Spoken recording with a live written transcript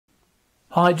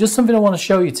Hi, just something I want to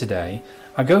show you today.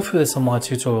 I go through this on my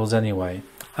tutorials anyway,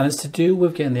 and it's to do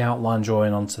with getting the outline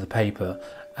drawing onto the paper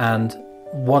and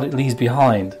what it leaves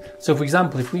behind. So for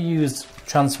example, if we use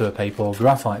transfer paper or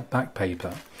graphite back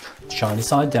paper, shiny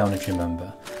side down if you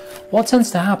remember, what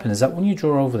tends to happen is that when you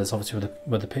draw over this, obviously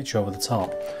with the picture over the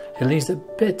top, it leaves it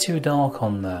a bit too dark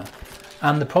on there.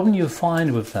 And the problem you'll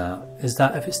find with that is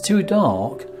that if it's too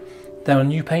dark, then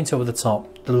when you paint over the top,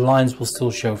 the lines will still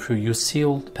show through. You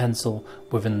seal the pencil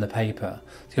within the paper.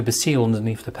 It'll be sealed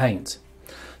underneath the paint.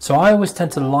 So I always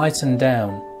tend to lighten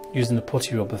down using the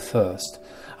putty rubber first.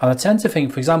 And I tend to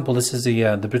think, for example, this is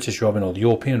the British robin, or the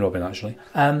European robin actually.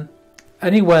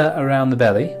 Anywhere around the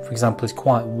belly, for example, is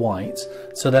quite white.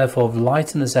 So therefore I've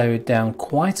lightened this area down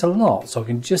quite a lot. So I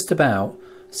can just about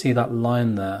see that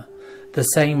line there. The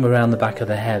same around the back of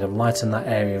the head. I've lightened that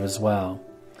area as well.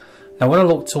 Now when I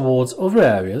look towards other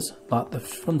areas, like the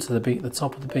front of the beak, the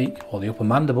top of the beak, or the upper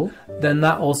mandible, then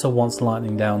that also wants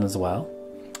lightening down as well.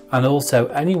 And also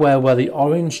anywhere where the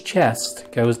orange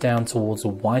chest goes down towards the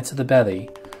white of the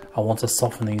belly, I want to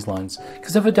soften these lines.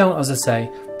 Because if I don't, as I say,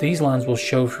 these lines will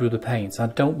show through the paint. I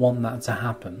don't want that to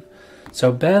happen.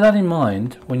 So bear that in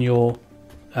mind when you're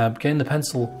getting the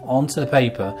pencil onto the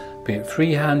paper, be it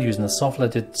freehand using a soft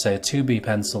leaded, say a 2B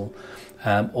pencil,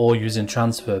 or using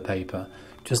transfer paper.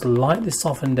 Just lightly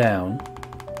soften down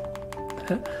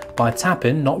by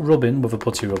tapping, not rubbing with a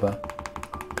putty rubber,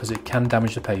 because it can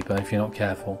damage the paper if you're not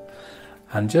careful.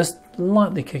 And just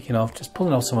lightly kicking off, just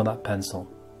pulling off some of that pencil.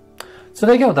 So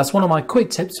there you go, that's one of my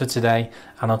quick tips for today,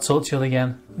 and I'll talk to you all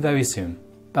again very soon.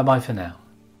 Bye bye for now.